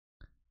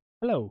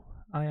Hello,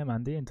 I am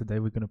Andy, and today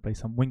we're going to play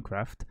some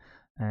Wynncraft.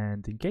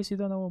 And in case you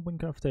don't know what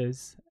Wynncraft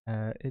is,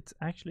 it's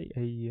actually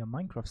a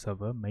Minecraft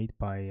server made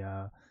by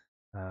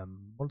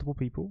multiple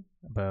people,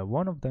 but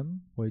one of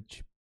them,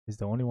 which is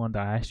the only one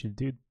that I actually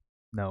do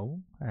know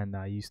and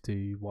I used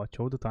to watch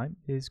all the time,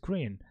 is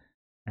Grian.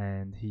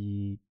 And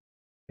he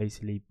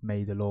basically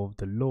made a lot of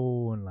the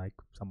lore and like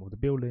some of the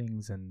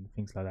buildings and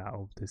things like that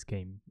of this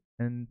game.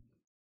 And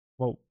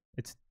well,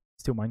 it's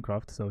still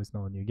Minecraft, so it's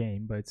not a new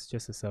game, but it's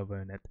just a server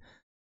in it.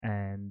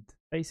 And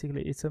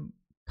basically, it's a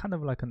kind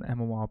of like an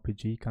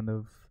MMORPG kind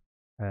of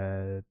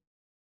uh,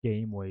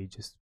 game where you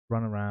just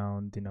run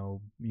around.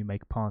 You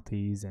make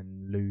parties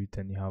and loot,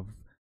 and you have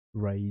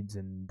raids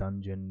and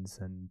dungeons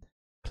and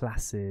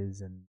classes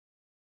and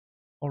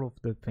all of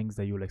the things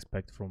that you'll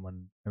expect from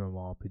an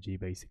MMORPG,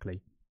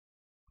 basically.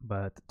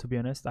 But to be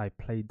honest, I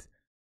played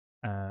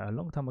a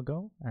long time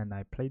ago, and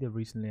I played it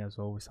recently as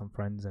well with some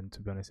friends. And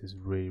to be honest, it's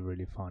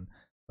really fun.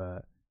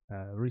 But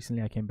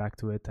recently, I came back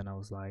to it, and I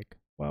was like,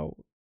 well,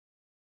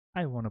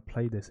 I want to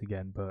play this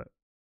again, but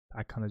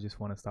I kind of just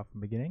want to start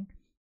from the beginning.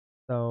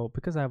 So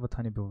because I have a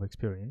tiny bit of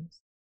experience,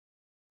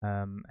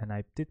 and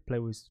I did play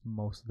with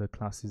most of the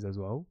classes as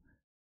well,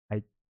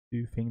 I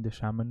do think the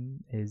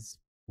shaman is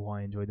what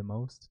I enjoy the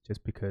most,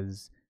 just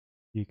because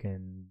you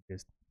can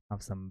just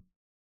have some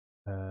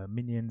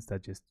minions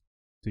that just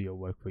do your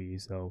work for you.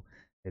 So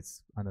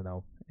I don't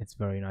know, it's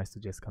very nice to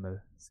just kind of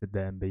sit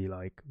there and be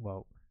like,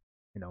 well,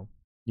 you know,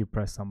 you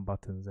press some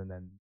buttons and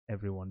then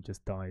everyone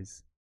just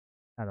dies.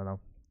 I don't know.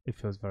 It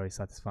feels very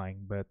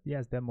satisfying. But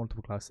yes, there are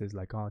multiple classes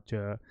like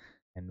archer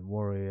and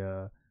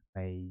warrior,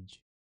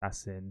 mage,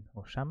 assassin,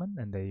 or shaman,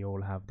 and they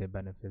all have their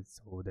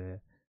benefits or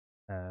their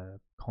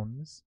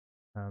cons.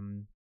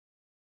 Um,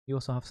 you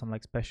also have some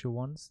like special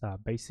ones that are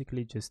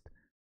basically just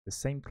the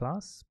same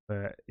class,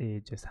 but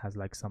it just has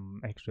like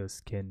some extra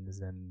skins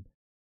and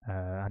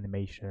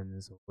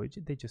animations, which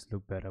they just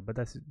look better. But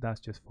that's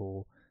just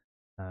for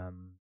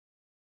um,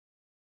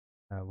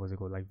 what's it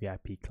called, like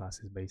VIP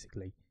classes,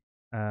 basically.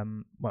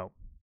 Well,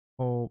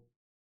 for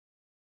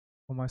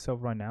for myself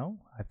right now,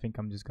 I think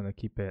I'm just gonna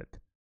keep it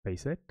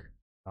basic.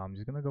 I'm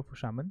just gonna go for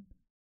shaman,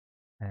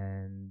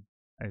 and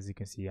as you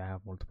can see, I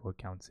have multiple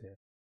accounts here.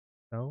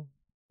 So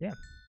yeah,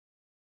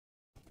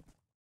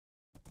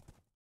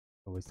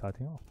 so we're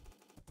starting off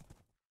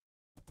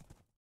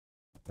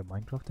the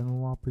Minecraft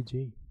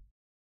MMORPG.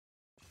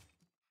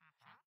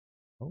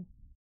 Oh,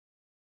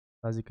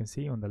 as you can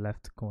see on the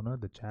left corner,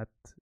 the chat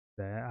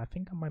there. I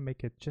think I might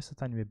make it just a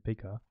tiny bit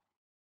bigger.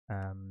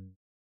 Um,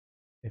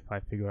 if I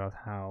figure out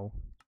how.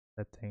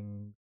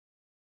 Setting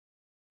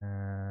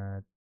uh,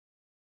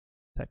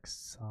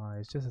 text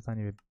size just a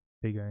tiny bit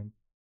bigger,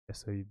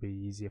 just so it'd be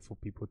easier for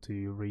people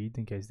to read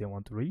in case they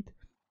want to read.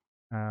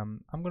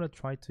 I'm gonna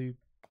try to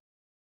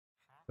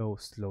go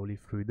slowly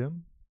through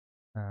them.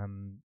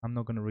 I'm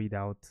not gonna read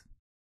out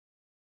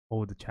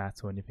all the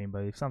chats or anything,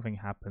 but if something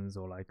happens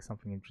or like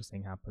something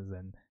interesting happens,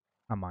 then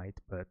I might.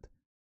 But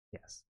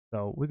yes,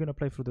 so we're gonna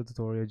play through the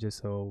tutorial just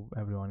so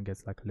everyone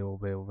gets like a little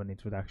bit of an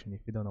introduction.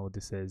 If you don't know what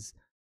this is,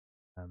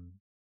 um,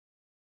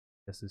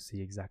 just to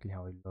see exactly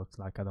how it looks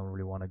like. I don't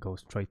really want to go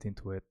straight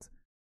into it,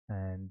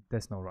 and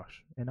there's no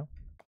rush.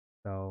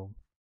 So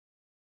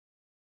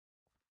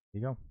here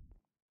you go.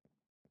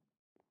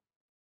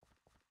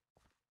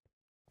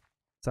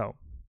 So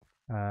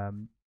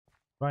um,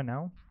 right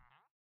now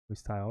we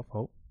start off.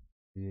 Oh,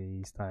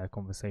 we start a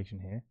conversation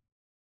here.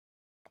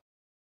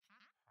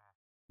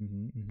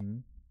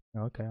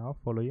 Okay, I'll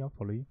follow you. I'll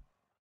follow you.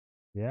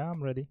 Yeah,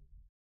 I'm ready.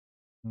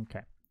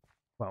 Okay.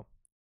 Well,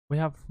 we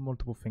have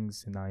multiple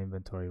things in our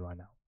inventory right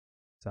now.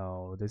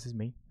 So this is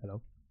me.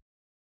 Hello.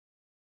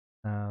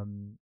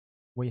 Um,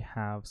 we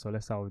have. So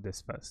let's start with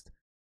this first.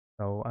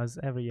 So as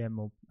every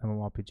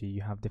MMORPG,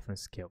 you have different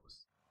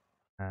skills,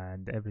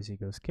 and every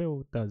single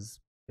skill does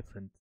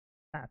different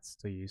stats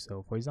to you.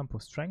 So for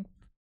example, strength,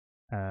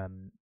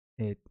 um,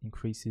 it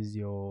increases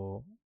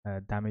your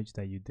damage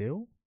that you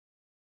deal,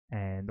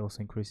 and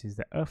also increases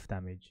the earth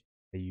damage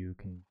that you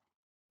can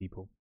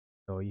people.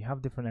 So you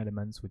have different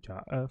elements which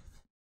are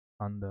earth,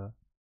 thunder,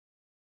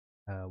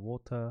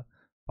 water,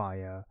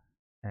 fire,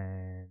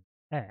 and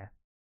air.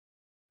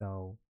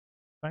 So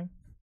strength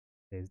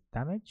is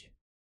damage.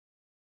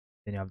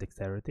 Then you have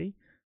dexterity,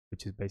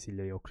 which is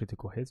basically your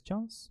critical hit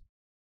chance.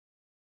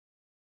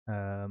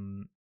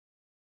 Um,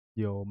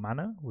 your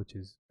mana, which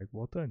is like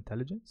water,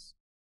 intelligence,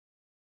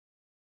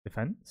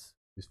 defense,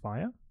 which is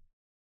fire,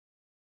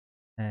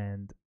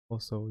 and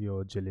also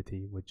your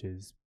agility, which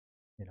is,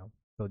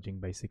 dodging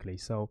basically.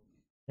 So,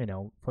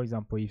 for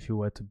example, if you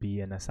were to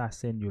be an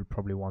assassin, you'll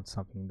probably want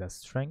something that's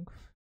strength,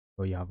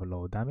 so you have a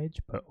low damage,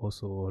 but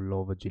also a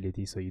low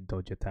agility, so you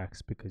dodge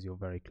attacks because you're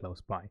very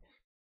close by.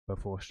 But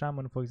for a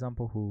shaman, for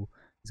example, who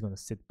is going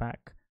to sit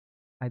back,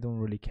 I don't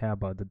really care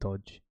about the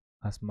dodge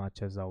as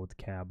much as I would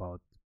care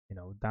about,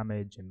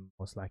 damage and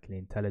most likely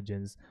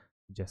intelligence.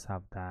 You just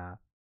have that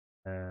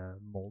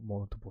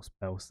multiple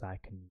spell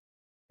stack and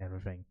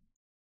everything.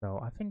 So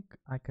I think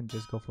I can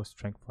just go for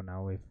strength for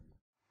now. If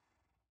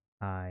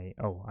I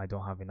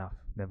don't have enough,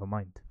 never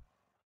mind.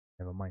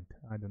 never mind.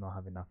 I do not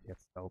have enough yet,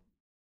 so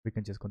we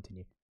can just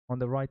continue. On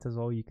the right as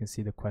well, you can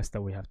see the quest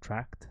that we have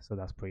tracked, so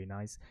that's pretty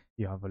nice.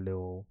 You have a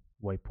little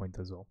waypoint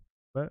as well,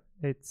 but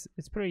it's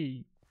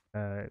pretty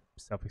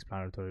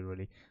self-explanatory,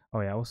 really.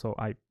 Oh yeah, also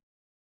I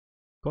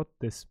got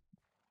this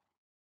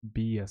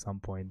B at some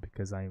point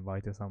because I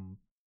invited some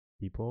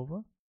people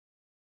over,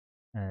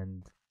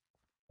 and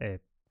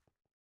it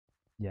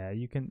yeah,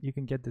 you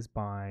can get this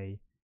by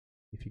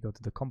if you go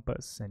to the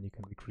compass and you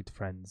can recruit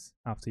friends.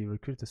 After you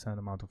recruit a certain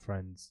amount of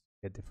friends,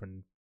 you get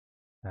different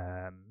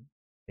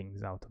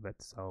things out of it.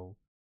 So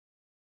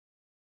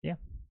yeah,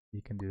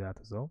 you can do that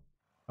as well.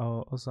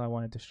 Also, I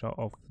wanted to show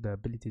off the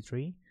ability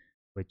tree,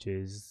 which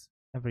is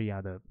every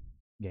other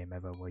game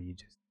ever where you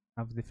just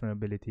have different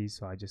abilities.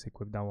 So I just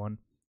equipped that one,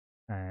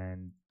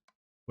 and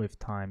with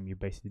time, you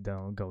basically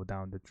don't go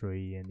down the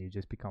tree and you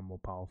just become more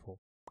powerful.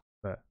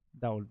 But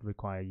that would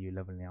require you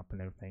leveling up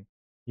and everything.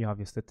 You have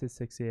your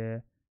statistics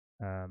here.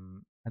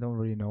 I don't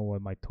really know why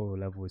my total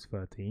level is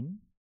 13.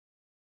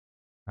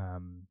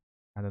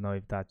 I don't know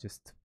if that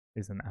just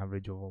is an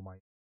average of all my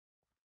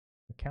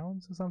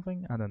accounts or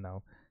something. I don't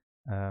know.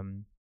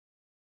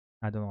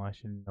 I don't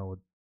actually know what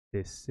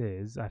this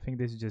is. I think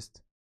this is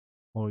just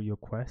all your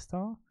quests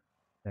are.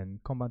 Then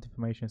combat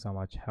information is how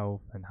much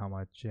health and how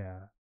much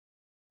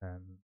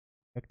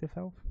effective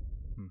health.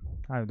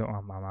 I don't.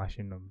 I'm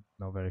actually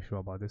not very sure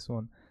about this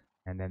one.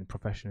 And then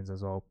professions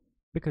as well.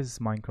 Because it's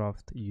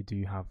Minecraft, you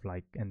do have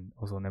like, and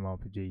also an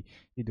MMORPG,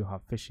 you do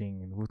have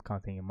fishing and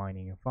woodcutting and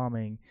mining and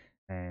farming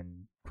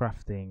and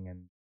crafting,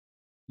 and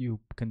you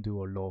can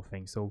do a lot of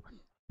things. So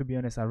to be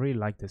honest, I really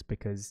like this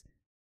because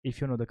if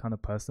you're not the kind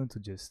of person to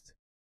just,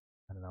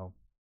 I don't know,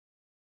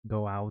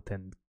 go out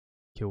and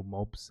kill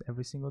mobs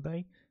every single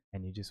day,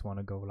 and you just want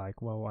to go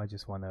like, well, I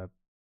just want to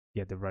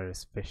get the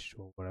rarest fish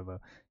or whatever,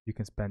 you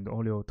can spend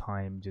all your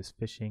time just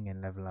fishing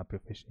and level up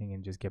your fishing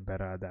and just get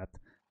better at that,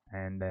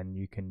 and then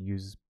you can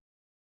use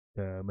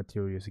the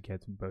materials you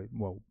get, but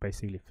well,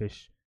 basically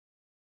fish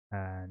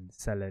and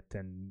sell it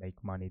and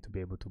make money to be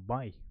able to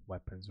buy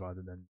weapons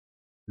rather than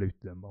loot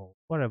them or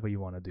whatever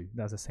you want to do.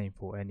 That's the same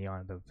for any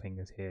other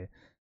things here.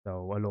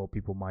 So a lot of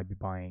people might be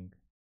buying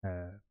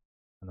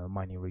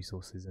mining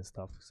resources and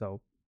stuff.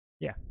 So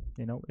yeah,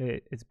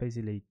 it's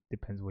basically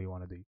depends what you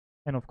want to do.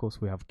 And of course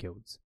we have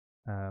guilds.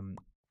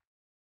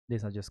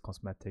 These are just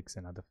cosmetics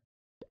and other.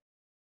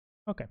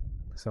 Okay,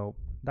 so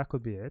that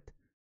could be it.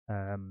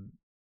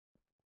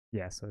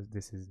 Yeah, so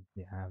this is,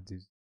 yeah, I have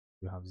this,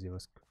 you have 0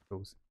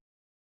 skills.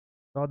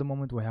 So at the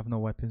moment we have no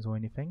weapons or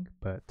anything,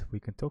 but we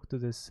can talk to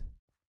this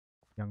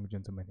young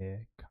gentleman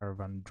here,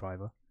 caravan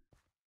driver,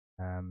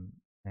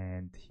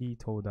 and he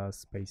told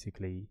us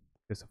basically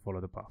just to follow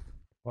the path.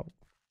 Well,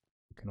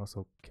 you can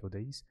also kill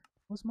these.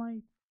 What's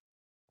my?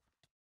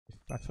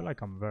 I feel like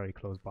I'm very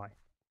close by.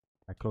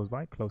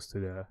 Close to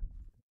the.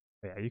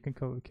 Yeah, you can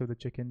kill the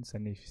chickens,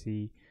 and if you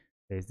see,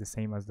 it's the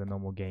same as the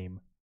normal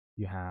game.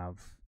 You have.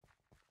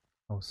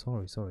 Oh,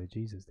 sorry,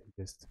 Jesus,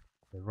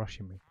 they're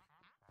rushing me.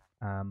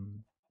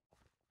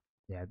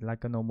 Yeah,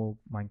 like a normal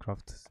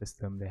Minecraft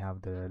system, they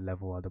have the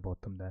level at the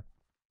bottom there.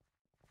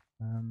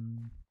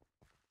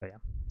 But yeah,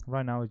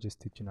 right now it's just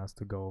teaching us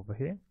to go over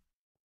here,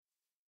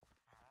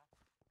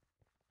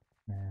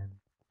 and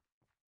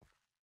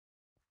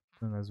as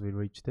soon as we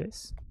reach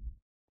this,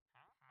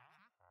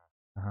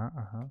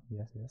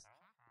 yes,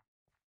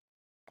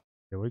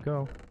 here we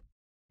go.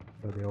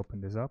 So they open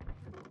this up.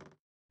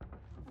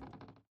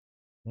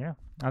 Yeah,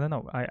 I don't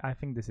know. I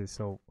think this is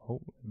so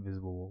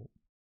invisible.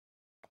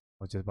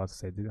 I was just about to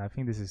say this. I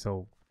think this is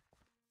so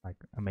like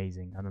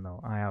amazing. I don't know.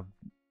 I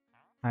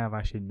have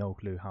actually no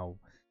clue how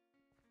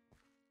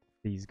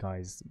these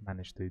guys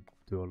managed to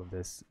do all of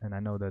this, and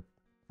I know that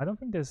I don't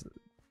think there's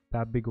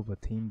that big of a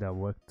team that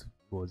worked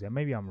towards it.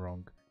 Maybe I'm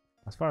wrong.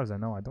 As far as I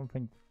know, I don't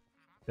think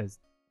there's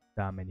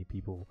that many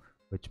people,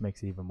 which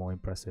makes it even more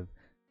impressive.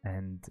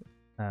 And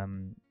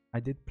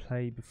I did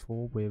play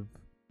before with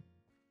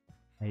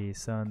a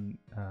certain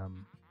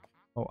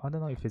I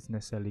don't know if it's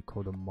necessarily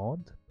called a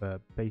mod,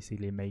 but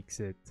basically makes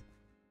it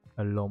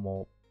a lot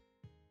more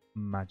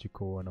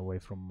magical and away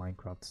from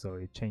Minecraft. So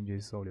it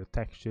changes all your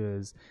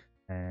textures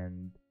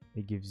and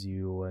it gives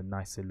you a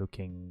nicer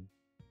looking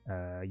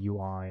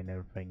UI and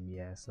everything.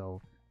 Yeah,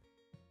 so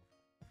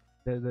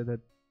the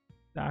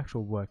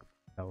actual work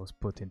that was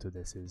put into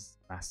this is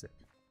massive.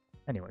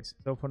 Anyways,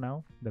 so for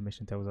now, the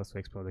mission tells us to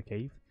explore the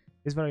cave.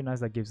 It's very nice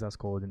that gives us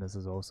coordinates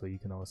as well, so you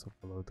can also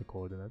follow the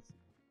coordinates.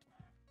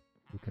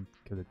 You can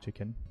kill the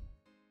chicken.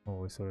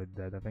 Oh, it's already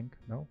dead, I think.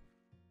 No?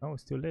 No,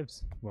 it still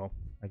lives. Well,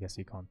 I guess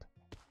you can't.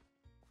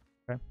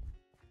 Okay.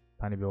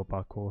 Tiny bit of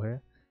parkour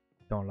here.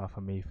 Don't laugh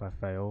at me if I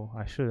fail.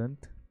 I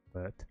shouldn't,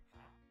 but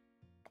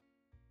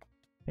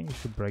I think you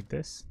should break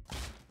this.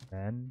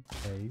 And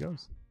there he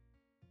goes.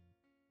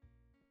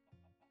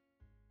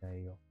 There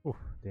you go. Oof,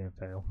 didn't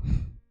fail.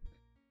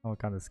 I'm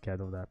kind of scared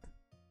of that.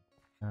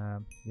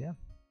 Yeah.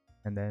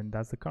 And then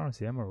that's the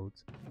currency,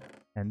 emeralds.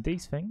 And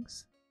these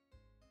things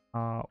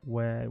are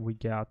where we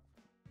get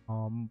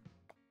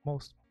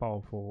most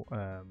powerful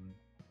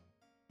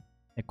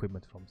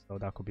equipment from. So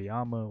that could be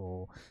armor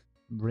or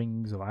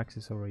rings or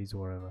accessories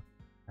or whatever.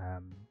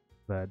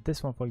 But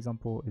this one, for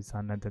example, is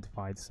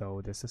unidentified,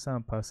 so there's a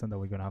certain person that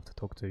we're gonna have to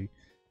talk to,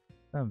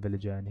 a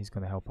villager, and he's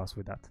gonna help us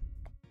with that.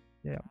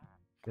 Yeah.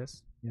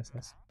 Yes. Yes.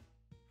 Yes.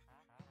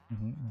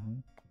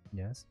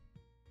 Yes.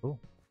 Cool.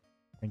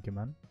 Thank you,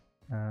 man.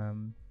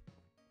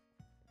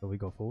 So we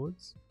go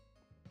forwards,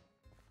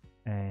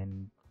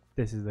 and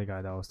this is the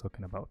guy that I was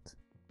talking about.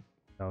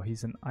 So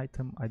he's an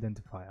item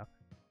identifier.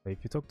 So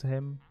if you talk to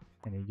him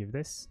and you give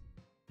this,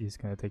 he's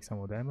gonna take some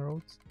of the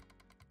emeralds.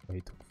 So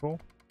he took 4,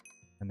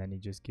 and then he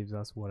just gives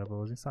us whatever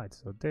was inside.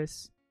 So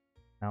this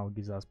now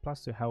gives us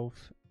 +2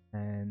 health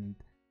and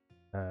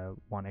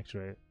 1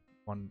 extra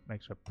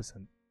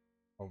percent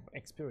of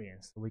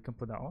experience. So we can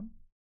put that on.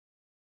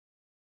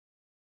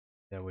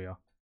 There we are.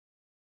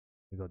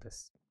 We got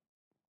this.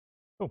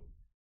 Cool.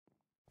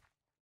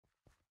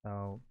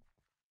 So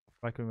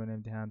right click with an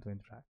empty hand to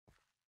interact.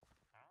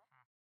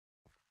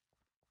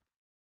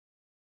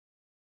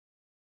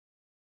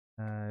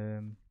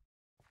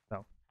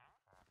 So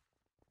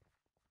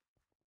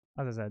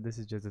as I said, this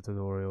is just a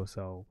tutorial,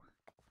 so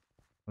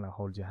I'm gonna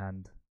hold your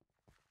hand,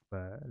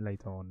 but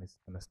later on it's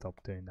gonna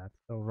stop doing that.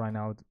 So right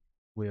now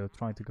we are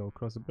trying to go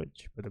across the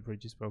bridge, but the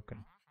bridge is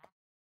broken.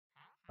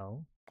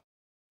 So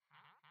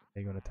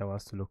they're gonna tell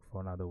us to look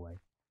for another way.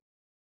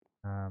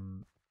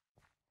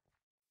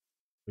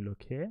 We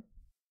look here.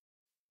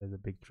 There's a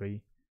big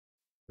tree.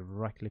 We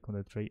right click on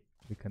the tree.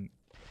 We can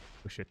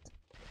push it.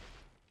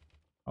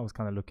 I was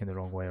kind of looking the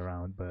wrong way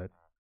around, but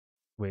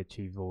we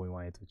achieved what we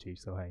wanted to achieve.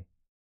 So hey,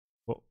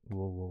 whoa,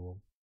 whoa, whoa,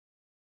 whoa.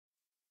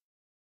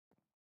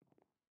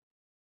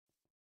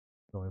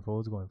 Going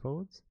forwards, going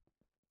forwards.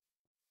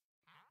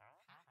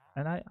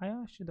 And I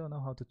actually don't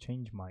know how to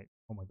change my.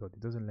 Oh my god, it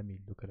doesn't let me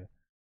look at it.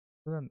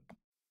 I don't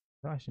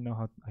actually know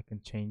how I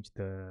can change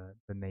the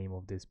name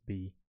of this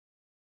bee,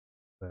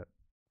 but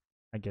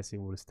I guess it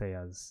will stay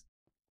as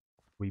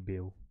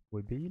Weebil.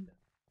 Weebil?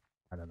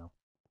 I don't know.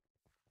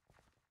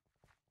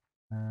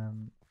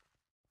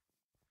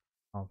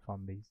 I'll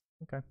farm these.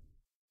 Okay,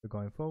 we're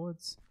going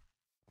forwards.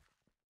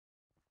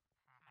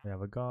 We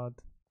have a guard.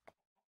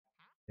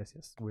 Yes,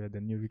 yes, we are the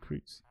new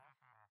recruits.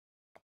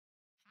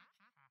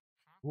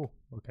 Oh,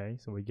 okay,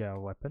 so we get our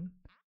weapon.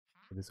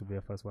 So this will be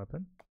our first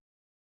weapon.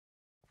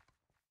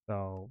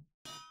 So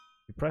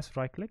you press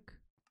right click,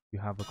 you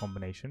have a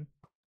combination.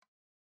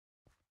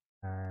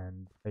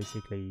 And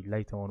basically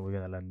later on we're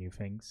gonna learn new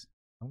things.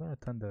 I'm gonna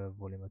turn the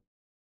volume a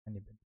tiny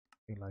bit,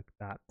 something like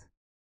that.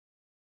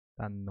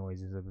 That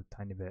noise is a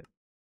tiny bit.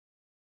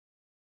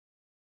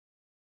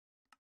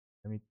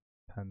 Let me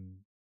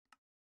turn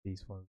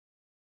these ones.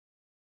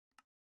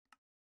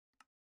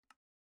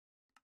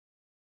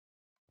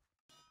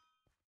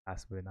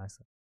 That's really nice.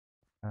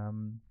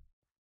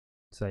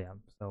 So yeah,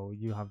 so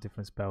you have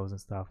different spells and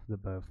stuff,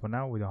 but for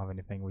now we don't have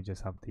anything. We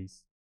just have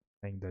these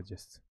things that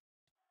just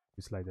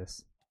like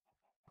this.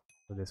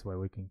 So this way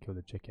we can kill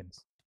the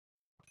chickens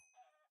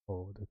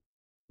or the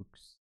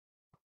gooks.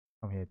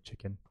 Come here,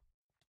 chicken.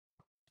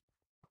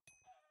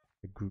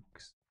 The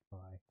gooks.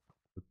 Bye,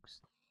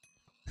 gooks.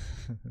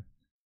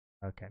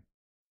 Okay.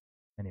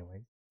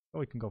 Anyways, so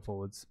we can go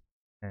forwards,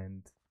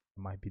 and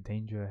there might be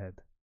danger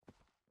ahead.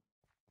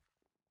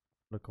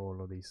 Look at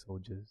all of these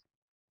soldiers.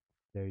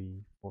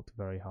 They fought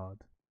very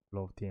hard. A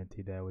lot of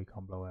TNT there, we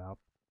can't blow it up.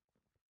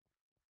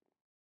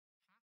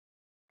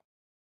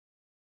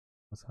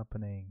 What's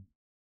happening?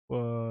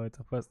 Whoa, it's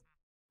a first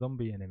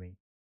zombie enemy.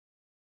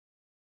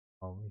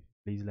 Oh,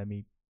 please let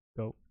me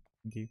go.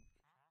 Thank you.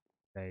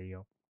 There you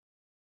go.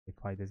 We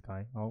fight this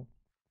guy. Oh,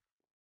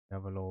 we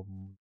have a lot of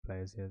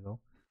players here though.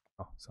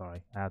 Oh,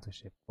 sorry. I had to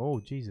shift. Oh,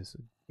 Jesus.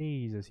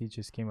 Jesus, he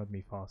just came at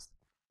me fast.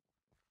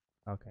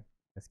 Okay,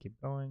 let's keep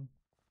going.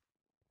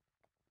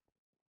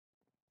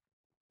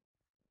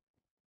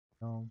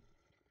 No.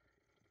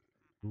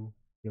 Ooh,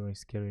 hearing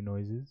scary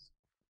noises.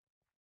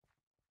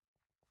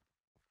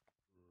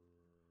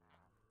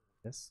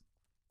 Yes.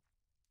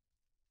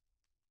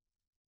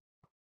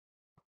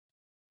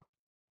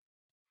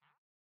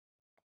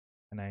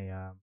 And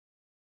yeah.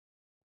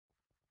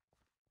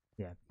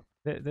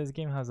 This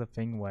game has a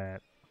thing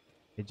where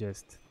it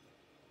just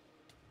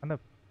kind of,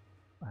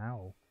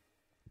 ow,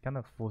 it kind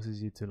of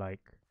forces you to like,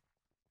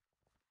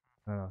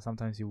 I don't know,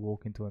 sometimes you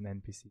walk into an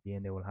NPC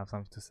and they will have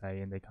something to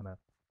say and they kind of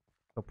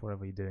stop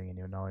whatever you're doing and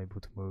you're not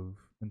able to move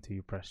until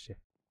you press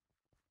shift.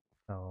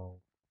 So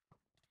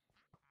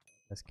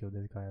let's kill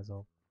this guy as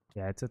well.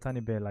 Yeah, it's a tiny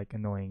bit like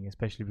annoying,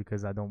 especially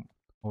because I don't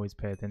always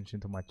pay attention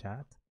to my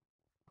chat.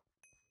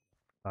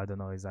 I don't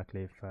know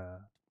exactly if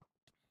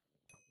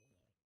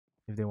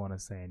they want to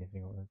say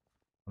anything or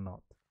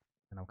not,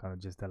 and I'm kind of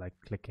just there like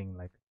clicking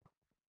like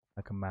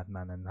a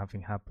madman, and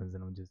nothing happens,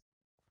 and I'm just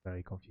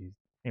very confused.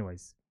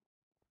 Anyways,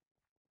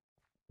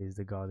 here's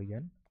the guard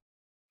again.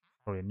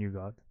 Probably a new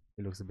guard.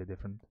 He looks a bit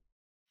different.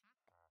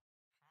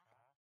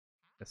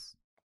 Yes.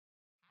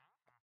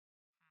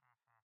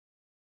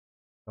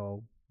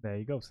 So there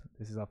you go. So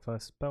this is our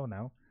first spell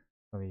now.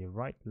 Gonna be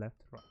right,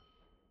 left, right.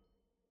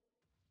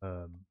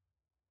 I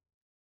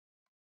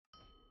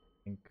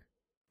think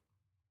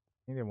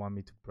they want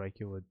me to break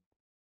it with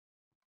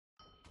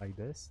like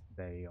this.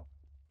 There you go.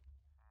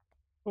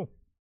 Cool.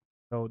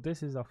 So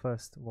this is our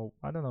first, well,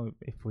 I don't know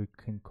if we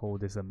can call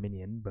this a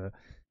minion, but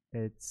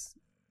it's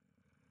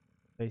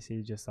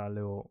basically just our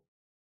little,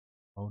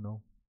 oh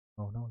no,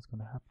 oh no, it's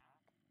gonna happen.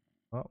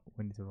 Oh,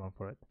 we need to run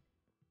for it.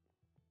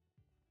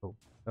 Cool.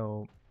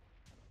 So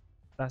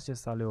that's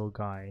just our little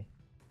guy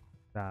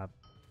that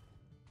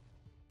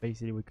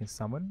basically we can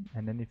summon,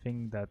 and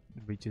anything that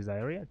reaches the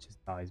area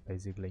just dies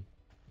basically.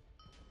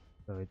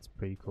 So it's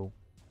pretty cool.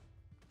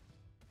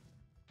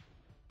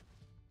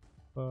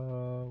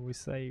 We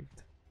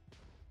saved.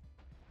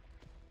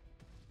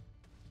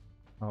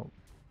 Oh,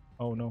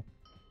 oh no.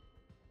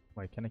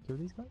 Wait, can I kill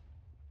these guys?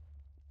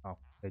 Oh,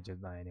 they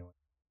just die anyway.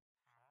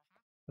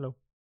 Hello.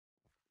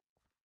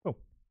 Oh,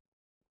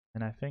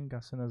 and I think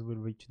as soon as we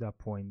reach that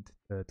point,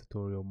 the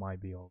tutorial might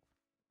be over.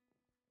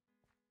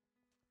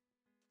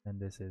 And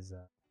this is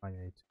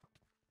finally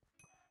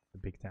the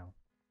big town.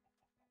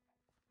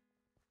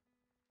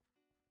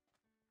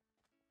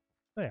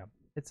 So yeah,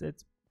 it's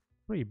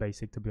pretty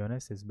basic to be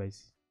honest. It's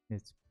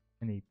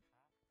any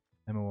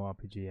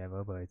MMORPG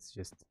ever, but it's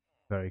just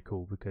very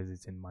cool because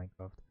it's in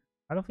Minecraft.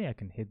 I don't think I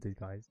can hit these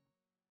guys.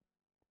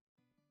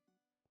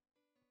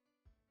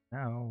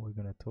 Now we're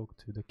gonna talk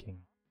to the king.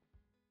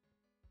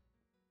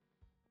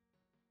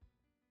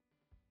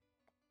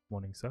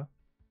 Morning, sir.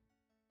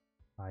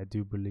 I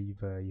do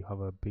believe you have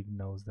a big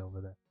nose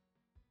over there.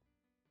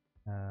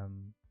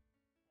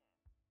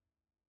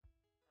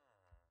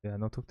 Did I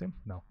not talk to him?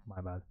 No,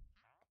 my bad.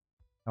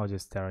 I was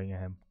just staring at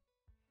him.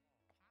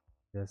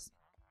 Yes,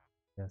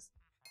 yes.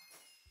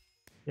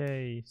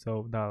 Yay!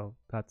 So now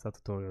that's a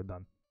tutorial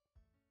done.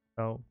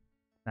 So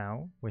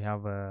now we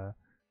have I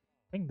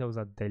think those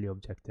are daily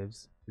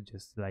objectives to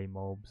just slay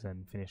mobs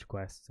and finish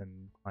quests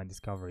and find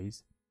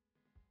discoveries.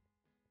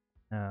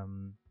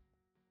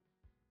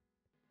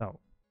 So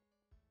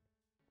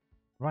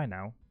right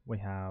now we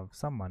have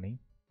some money.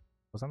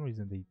 For some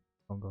reason they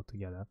don't go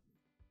together.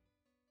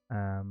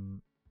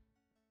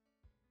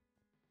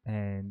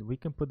 And we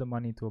can put the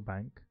money into a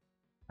bank.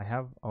 I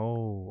have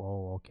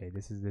okay.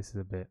 This is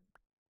a bit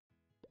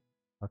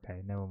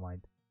okay. Never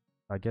mind.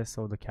 I guess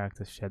all the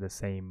characters share the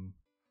same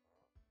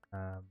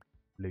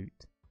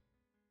loot,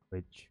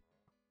 which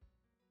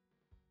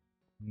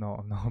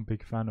I'm not a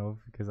big fan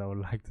of because I would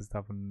like to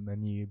start on the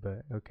new.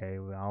 But okay,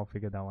 well, I'll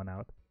figure that one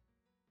out.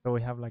 So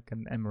we have like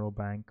an emerald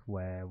bank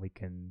where we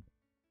can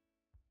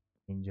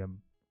change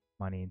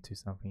money into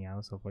something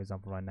else. So for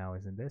example, right now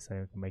is in this, so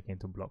you can make it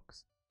into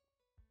blocks.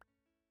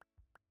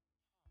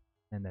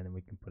 And then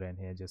we can put it in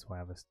here just for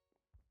harvest.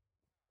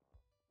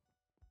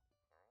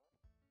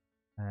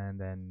 And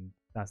then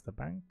that's the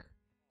bank.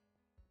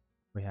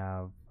 We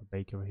have a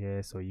baker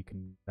here, so you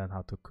can learn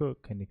how to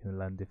cook and you can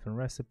learn different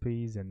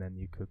recipes, and then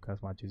you cook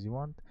as much as you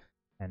want.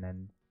 And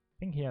then I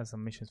think he has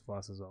some missions for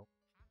us as well.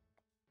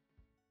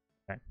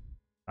 Okay,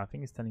 I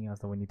think it's telling us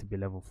that we need to be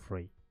level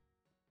 3.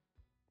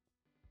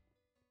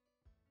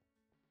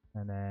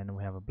 And then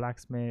we have a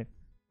blacksmith.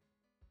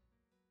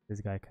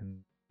 This guy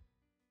can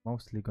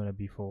mostly gonna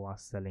be for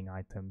us selling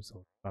items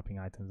or scrapping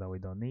items that we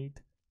don't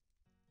need.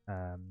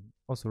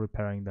 Also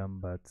repairing them,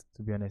 but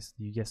to be honest,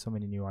 you get so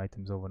many new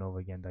items over and over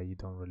again that you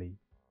don't really.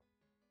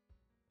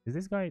 Is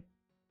this guy?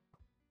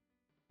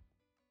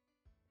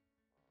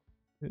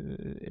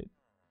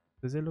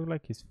 Does it look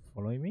like he's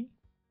following me?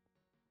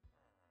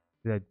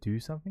 Did I do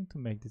something to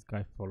make this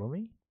guy follow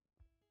me?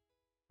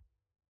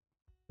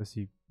 Does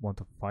he want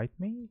to fight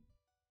me?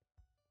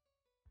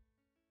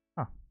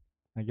 Huh.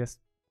 I guess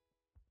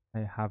I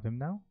have him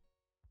now.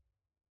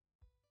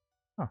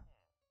 Huh.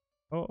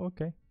 Oh,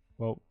 okay.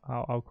 Well,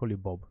 I'll call you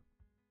Bob.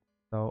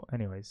 So,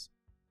 anyways,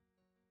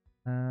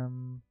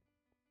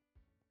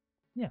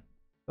 yeah.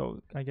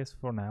 So I guess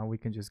for now we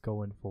can just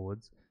go in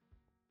forwards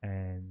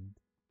and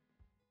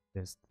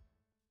just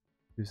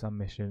do some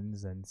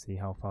missions and see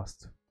how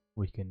fast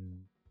we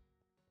can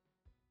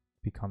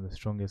become the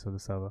strongest of the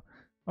server.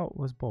 Oh, it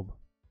was Bob.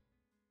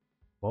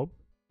 Bob?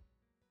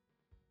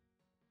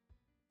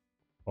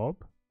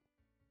 Bob?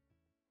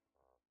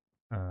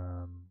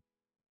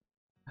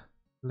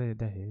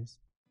 There he is.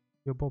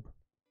 Yo, Bob.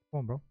 Come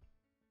on, bro.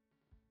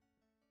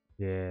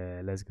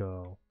 Yeah, let's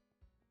go.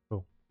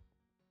 Cool.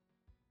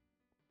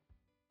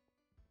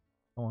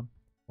 Come on.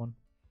 Come on.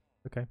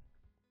 Okay.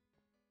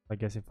 I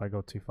guess if I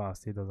go too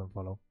fast, he doesn't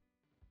follow.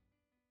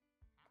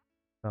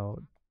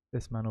 So,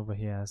 this man over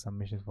here has some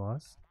missions for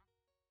us.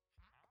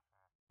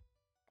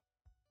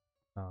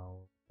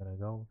 Now, we're gonna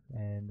go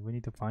and we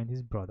need to find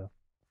his brother.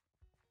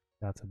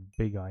 That's a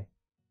big guy.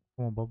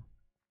 Come on, Bob.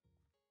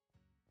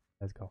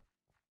 Let's go.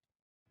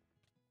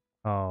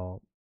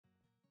 Oh,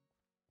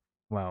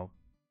 well,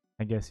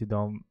 I guess you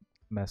don't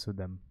mess with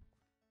them.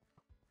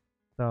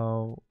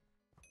 So,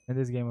 in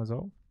this game as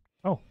well.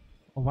 Oh,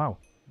 oh wow.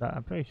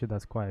 I'm pretty sure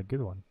that's quite a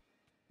good one.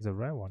 It's a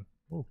rare one.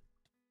 Oh.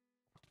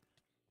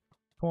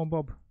 Come on,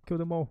 Bob. Kill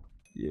them all.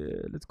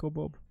 Yeah, let's go,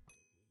 Bob.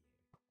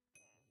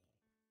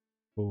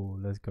 Oh,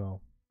 let's go.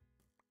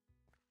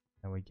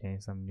 And we gain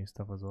some new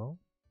stuff as well.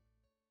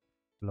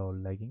 Low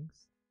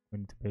leggings. We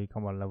need to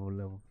become a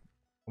level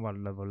combat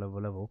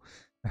level.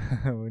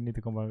 We need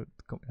to combat.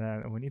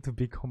 We need to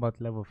be combat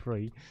level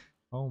 3.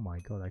 Oh my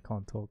god, I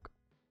can't talk.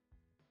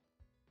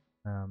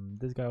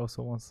 This guy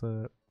also wants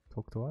to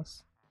talk to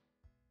us.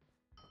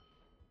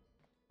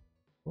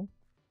 Cool.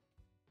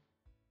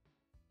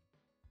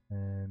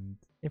 And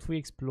if we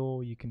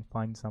explore, you can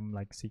find some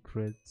like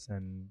secrets,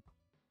 and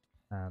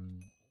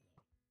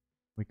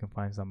we can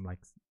find some like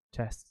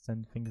chests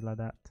and things like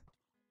that.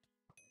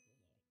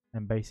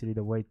 And basically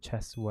the way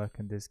chests work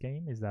in this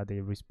game is that they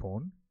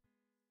respawn,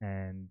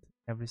 and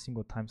every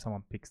single time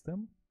someone picks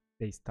them,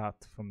 they start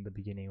from the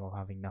beginning of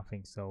having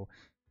nothing. So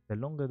the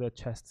longer the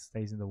chest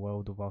stays in the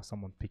world without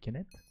someone picking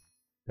it,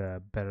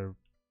 the better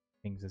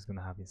things it's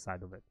gonna have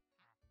inside of it.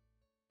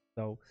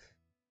 So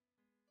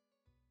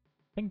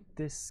I think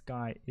this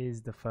guy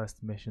is the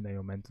first mission that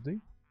you're meant to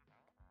do.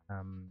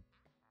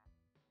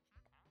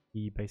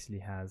 He basically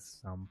has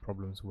some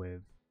problems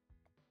with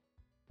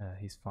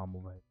his farm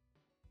over here.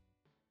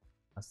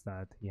 That's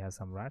that he has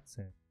some rats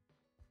and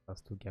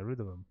has to get rid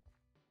of them.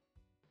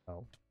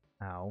 So,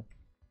 ow.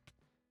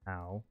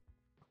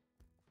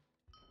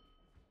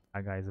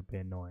 That guy is a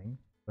bit annoying,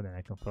 but then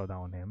I can throw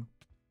down him.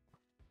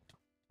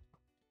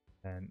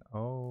 And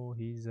oh,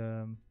 he's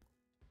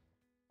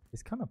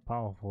kind of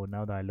powerful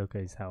now that I look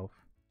at his health.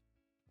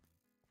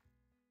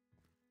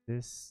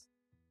 This,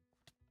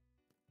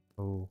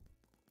 oh,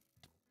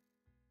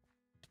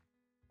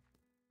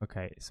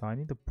 okay. So I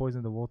need to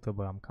poison the water,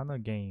 but I'm kind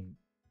of getting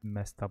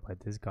messed up by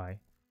this guy.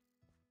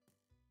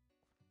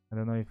 I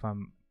don't know if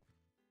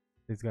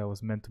this guy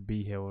was meant to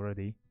be here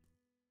already.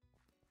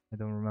 I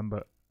don't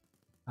remember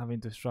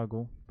having to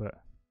struggle, but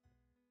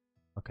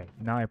okay.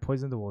 Now I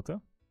poison the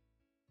water.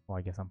 Well,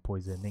 I guess I'm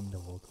poisoning the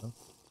water.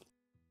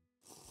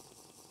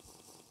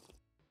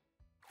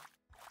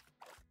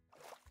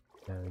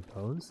 There it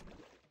goes.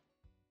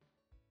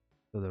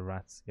 So the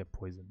rats get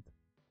poisoned.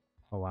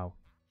 Oh wow.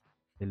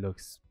 It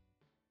looks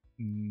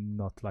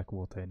not like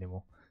water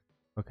anymore.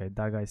 Okay,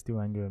 that guy's still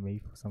angry at me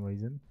for some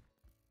reason.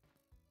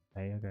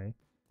 Okay.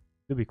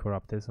 Could be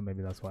corrupted, so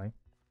maybe that's why.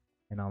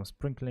 And now I'm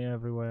sprinkling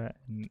everywhere,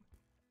 and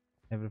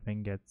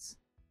everything gets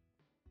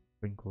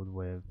sprinkled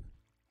with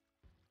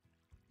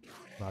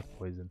rat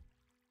poison.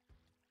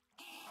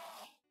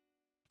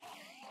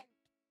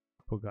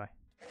 Poor guy.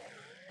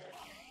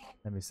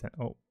 Let me send.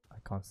 Oh, I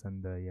can't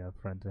send the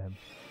friend to him.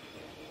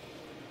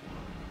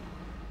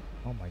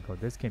 Oh my god,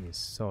 this game is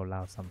so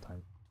loud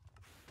sometimes.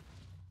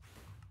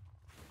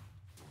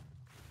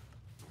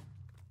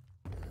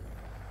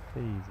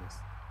 Jesus.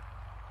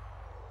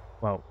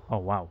 Well, oh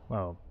wow,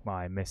 well,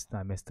 I missed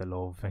a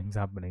lot of things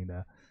happening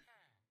there.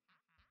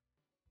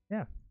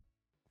 Yeah,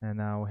 and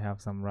now we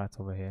have some rats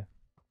over here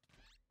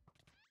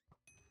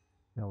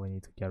that we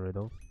need to get rid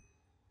of.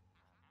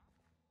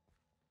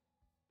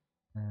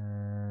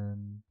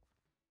 And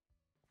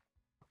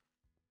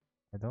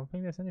I don't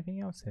think there's anything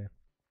else here.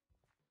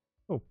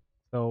 Oh,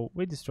 so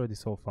we destroyed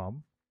this whole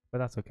farm, but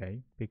that's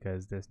okay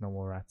because there's no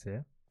more rats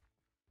here.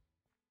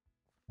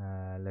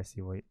 Let's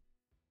see. Wait.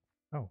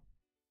 Oh.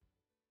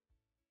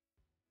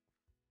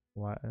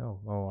 What?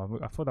 Oh,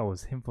 I thought that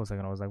was him for a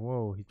second. I was like,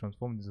 whoa, he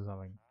transformed into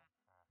something.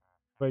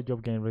 Great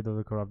job getting rid of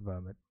the corrupt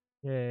vermin.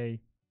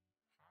 Yay.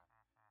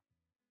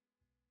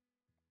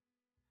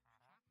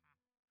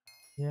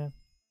 Yeah.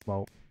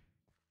 Well,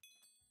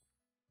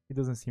 he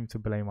doesn't seem to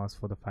blame us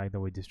for the fact that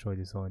we destroyed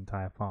his whole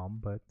entire farm,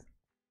 but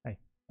hey,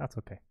 that's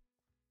okay.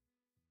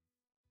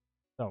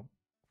 So,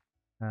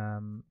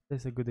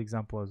 this is a good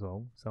example as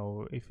well.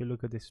 So if you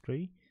look at this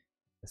tree,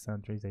 there's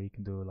some trees that you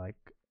can do like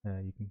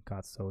you can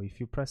cut. So if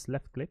you press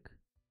left click,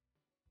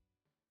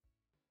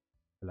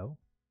 hello,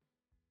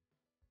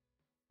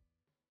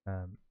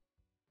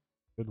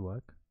 good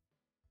work.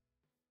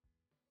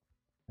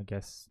 I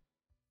guess.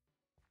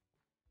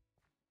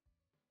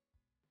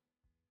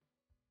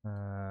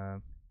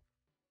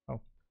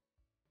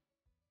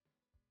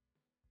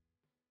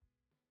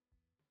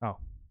 Oh,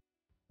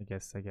 I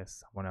guess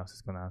someone else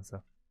is gonna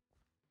answer.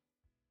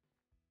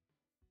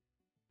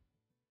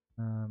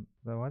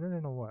 But why did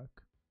it not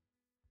work?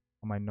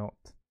 Am I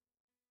not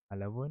a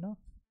level enough?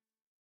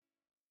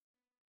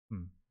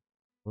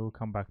 We'll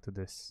come back to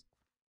this.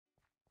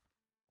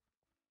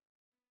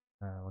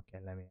 Okay,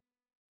 let me.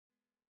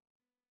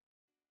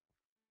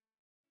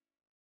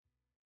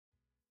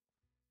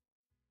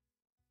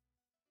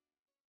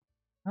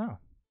 Oh,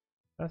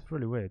 that's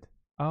really weird.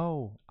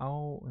 Oh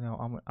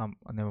no,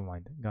 never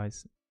mind,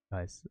 guys.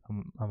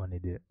 I'm an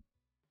idiot.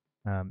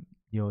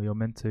 You're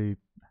meant to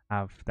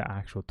have the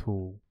actual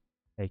tool,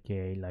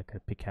 aka like a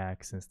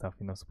pickaxe and stuff.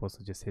 You're not supposed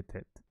to just hit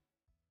it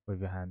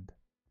with your hand.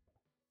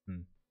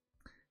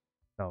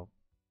 So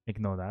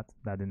ignore that.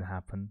 That didn't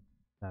happen.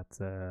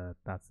 That's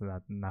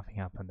nothing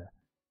happened there.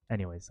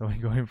 Anyway, so we're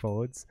going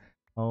forwards.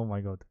 Oh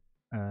my god.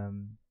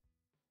 And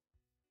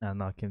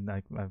I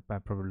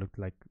probably looked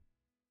like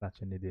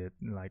such an idiot.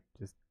 Like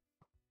just,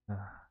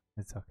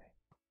 it's okay.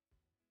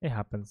 It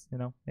happens, you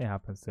know. It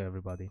happens to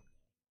everybody.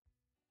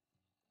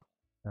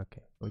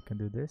 Okay, we can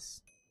do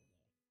this.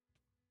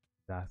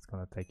 That's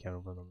gonna take care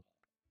of all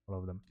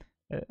of them.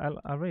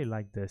 I really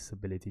like this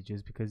ability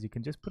just because you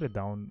can just put it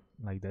down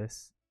like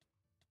this,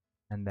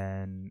 and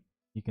then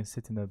you can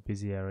sit in a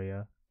busy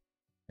area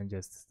and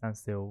just stand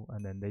still,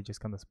 and then they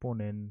just kind of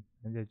spawn in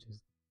and they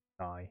just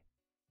die.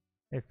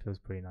 It feels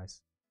pretty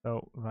nice.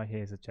 So right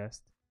here is a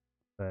chest,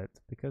 but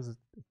because it's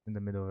in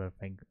the middle of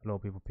everything, a lot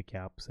of people pick it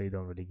up, so you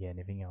don't really get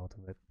anything out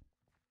of it.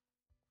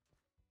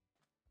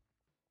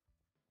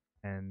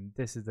 And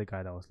this is the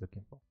guy that I was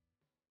looking for.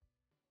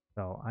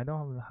 So I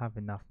don't have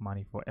enough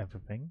money for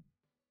everything,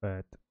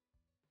 but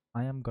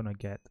I am gonna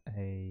get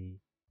the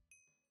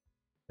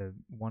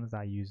ones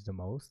that I use the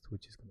most,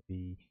 which is gonna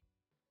be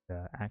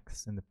the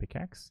axe and the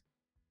pickaxe.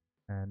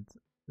 And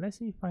let's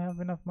see if I have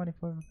enough money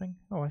for everything.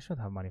 Oh, I should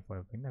have money for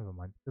everything. Never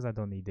mind, because I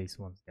don't need these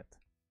ones yet.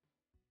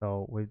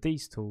 So with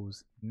these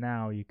tools,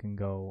 now you can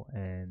go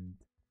and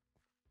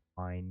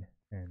mine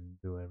and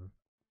do everything.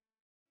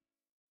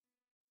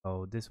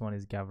 So this one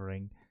is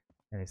gathering,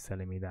 and it's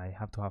telling me that I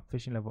have to have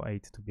fishing level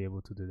 8 to be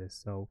able to do this.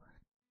 So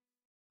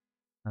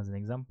as an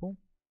example,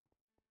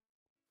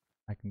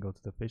 I can go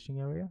to the fishing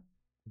area,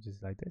 which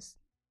is like this.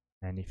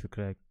 And if you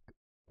click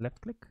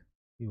left click,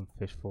 you will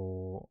fish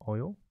for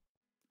oil.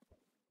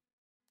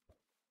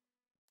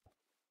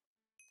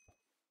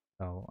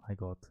 So I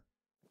got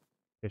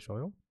fish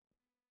oil,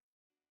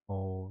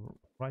 or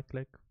right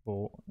click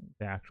for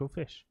the actual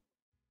fish.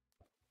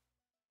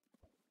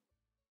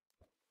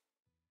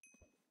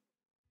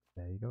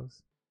 There he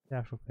goes, the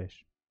actual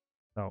fish.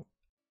 So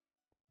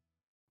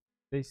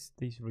these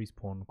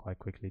respawn quite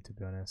quickly, to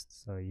be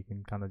honest, so you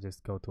can kind of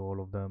just go to all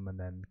of them and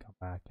then come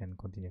back and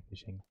continue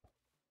fishing.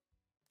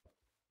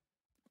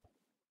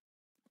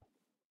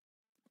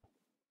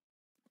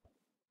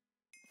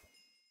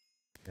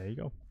 There you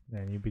go,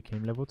 then you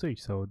became level 2,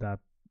 so that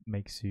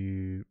makes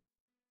you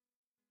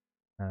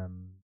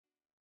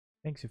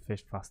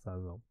fish faster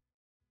as well.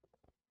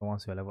 So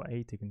once you're level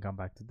 8, you can come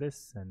back to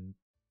this and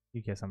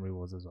you get some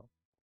rewards as well.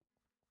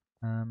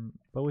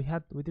 But we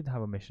did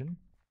have a mission,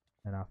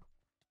 and our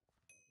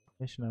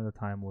mission at the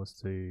time was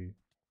to,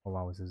 oh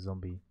wow, it's a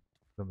zombie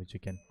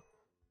chicken.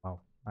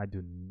 Wow, I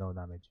do no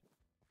damage.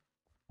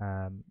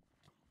 And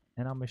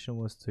our mission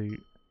was to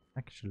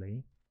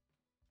actually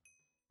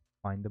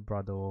find the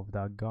brother of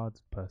that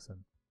guard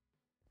person,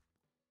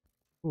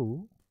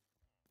 who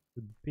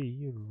could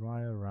be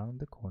right around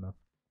the corner,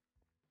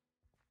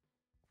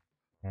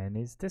 and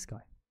it's this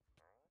guy.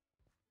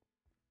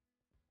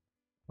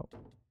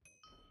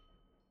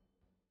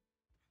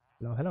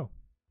 Oh, hello.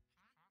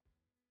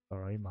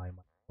 Sorry, my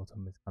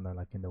bottom is kind of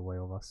like in the way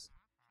of us.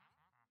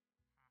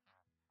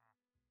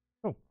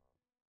 Oh,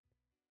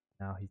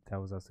 now he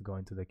tells us to go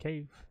into the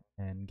cave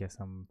and get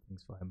some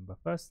things for him. But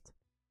first,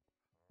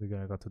 we're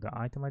gonna go to the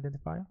item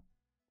identifier,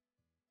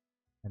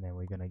 and then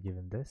we're gonna give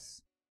him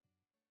this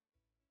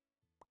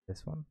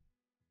one.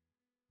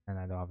 And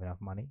I don't have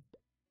enough money.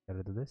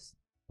 Gotta do this.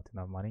 Not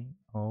enough money.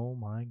 Oh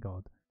my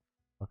god.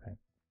 Okay,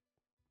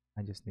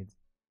 I just need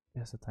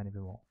just a tiny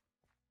bit more.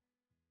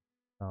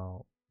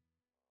 So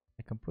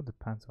I can put the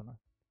pants on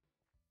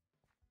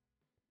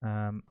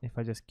her. If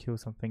I just kill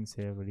some things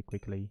here really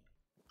quickly,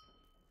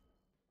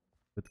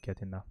 would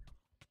get enough.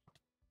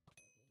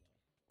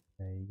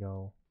 There you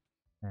go.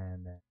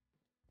 And then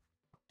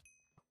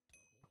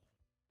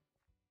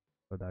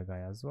throw that guy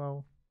as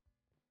well.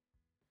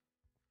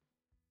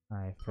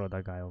 I throw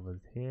that guy over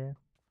here.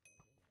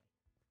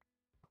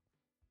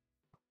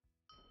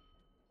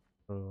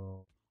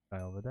 Throw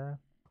guy over there.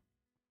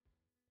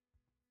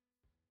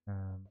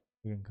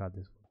 You can cut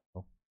this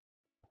one.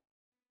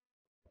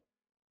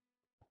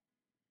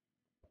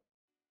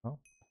 Oh,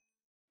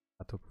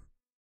 that took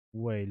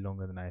way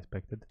longer than I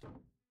expected.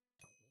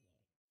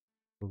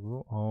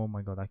 Oh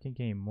my god, I can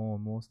gain more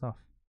and more stuff.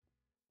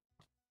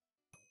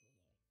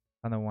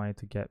 I don't want it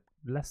to get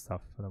less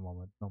stuff for the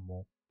moment, not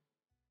more.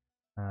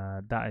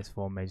 That is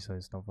for mage, so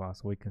it's not for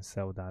us. So we can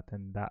sell that,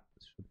 and that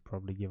should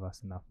probably give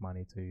us enough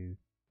money to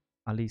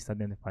at least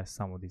identify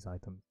some of these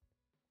items.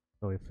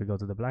 So if we go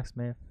to the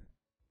blacksmith,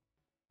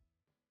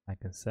 I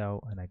can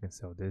sell, and I can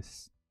sell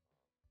this.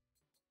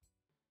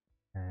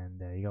 And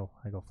there you go,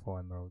 I got 4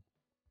 emeralds.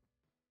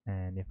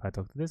 And if I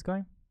talk to this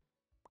guy,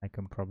 I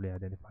can probably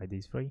identify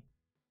these 3.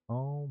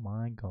 Oh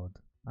my god,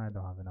 I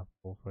don't have enough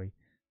for 3.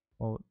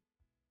 Well,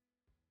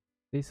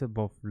 these are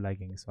both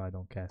leggings, so I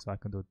don't care. So I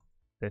can do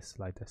this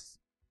like this.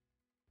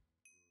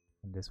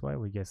 And this way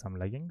we get some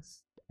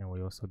leggings, and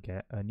we also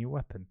get a new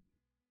weapon.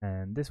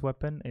 And this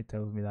weapon, it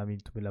tells me that I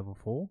need to be level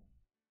 4,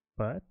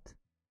 but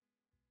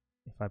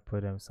if I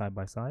put them side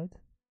by side,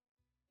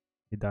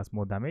 it does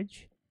more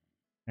damage,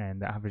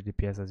 and the average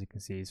DPS, as you can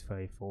see, is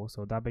 34.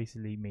 So that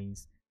basically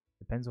means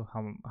depends on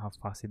how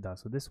fast it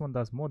does. So this one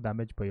does more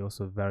damage, but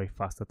also very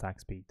fast attack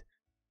speed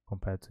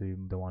compared to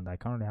the one that I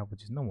currently have,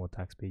 which is normal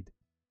attack speed.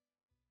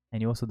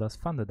 And it also does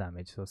thunder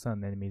damage, so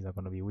certain enemies are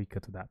going to be weaker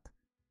to that.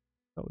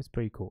 So it's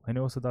pretty cool. And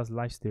it also does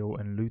lifesteal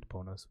and loot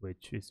bonus,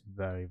 which is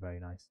very, very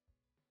nice.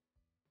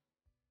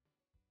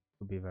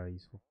 Will be very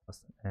useful for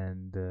us.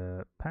 And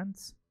the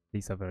pants,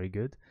 these are very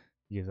good.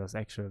 It gives us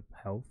extra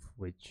health,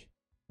 which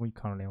we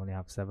currently only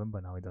have 7,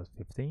 but now it does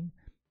 15.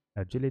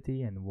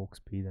 agility and walk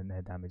speed and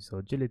air damage. So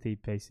agility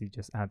basically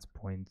just adds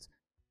points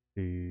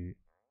to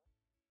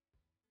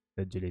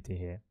the agility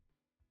here.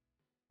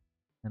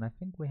 And I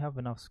think we have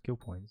enough skill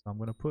points. I'm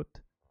gonna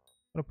put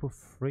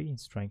 3 in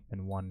strength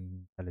and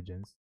 1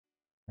 intelligence.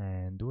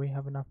 And do we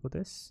have enough for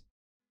this?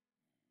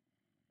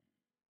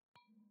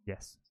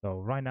 Yes. So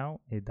right now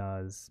it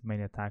does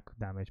main attack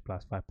damage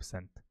plus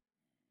 5%.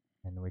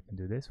 And we can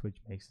do this, which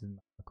makes the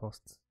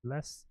cost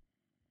less.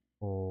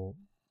 Or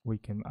we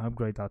can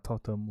upgrade our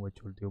totem,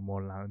 which will do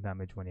more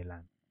damage when it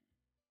lands.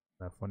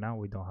 But for now,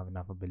 we don't have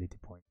enough ability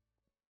points.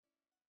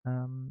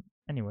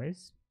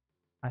 Anyways,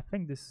 I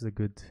think this is a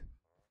good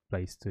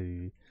place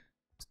to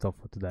stop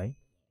for today.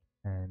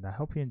 And I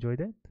hope you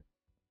enjoyed it.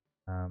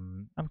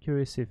 I'm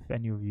curious if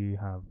any of you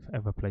have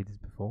ever played this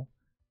before.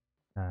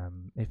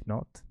 If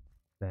not,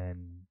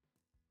 then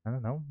I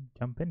don't know,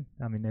 jump in.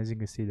 I mean, as you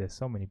can see, there's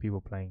so many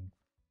people playing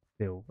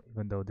still,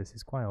 even though this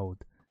is quite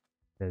old.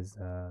 There's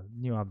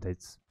new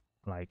updates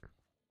like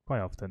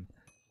quite often,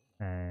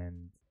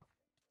 and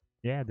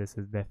yeah, this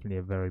is definitely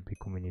a very big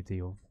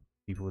community of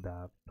people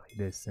that play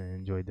this and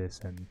enjoy this,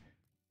 and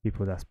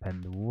people that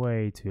spend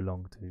way too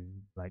long to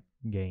like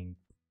gain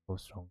so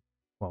strong.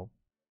 Well,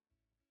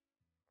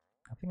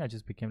 I think I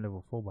just became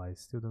level 4, but it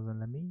still doesn't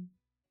let me.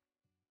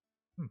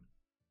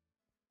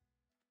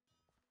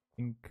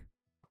 Think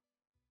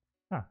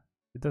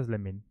it does let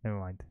me. Never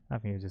mind. I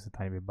think it's just a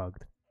tiny bit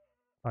bugged.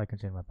 I can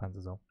change my pants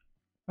as well.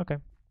 Okay.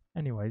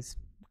 Anyways,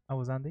 I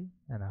was Andy,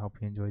 and I hope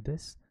you enjoyed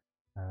this.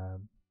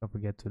 Don't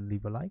forget to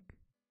leave a like,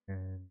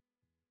 and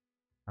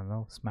I don't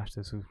know, smash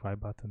the subscribe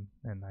button,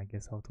 and I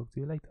guess I'll talk to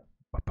you later.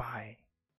 Bye bye.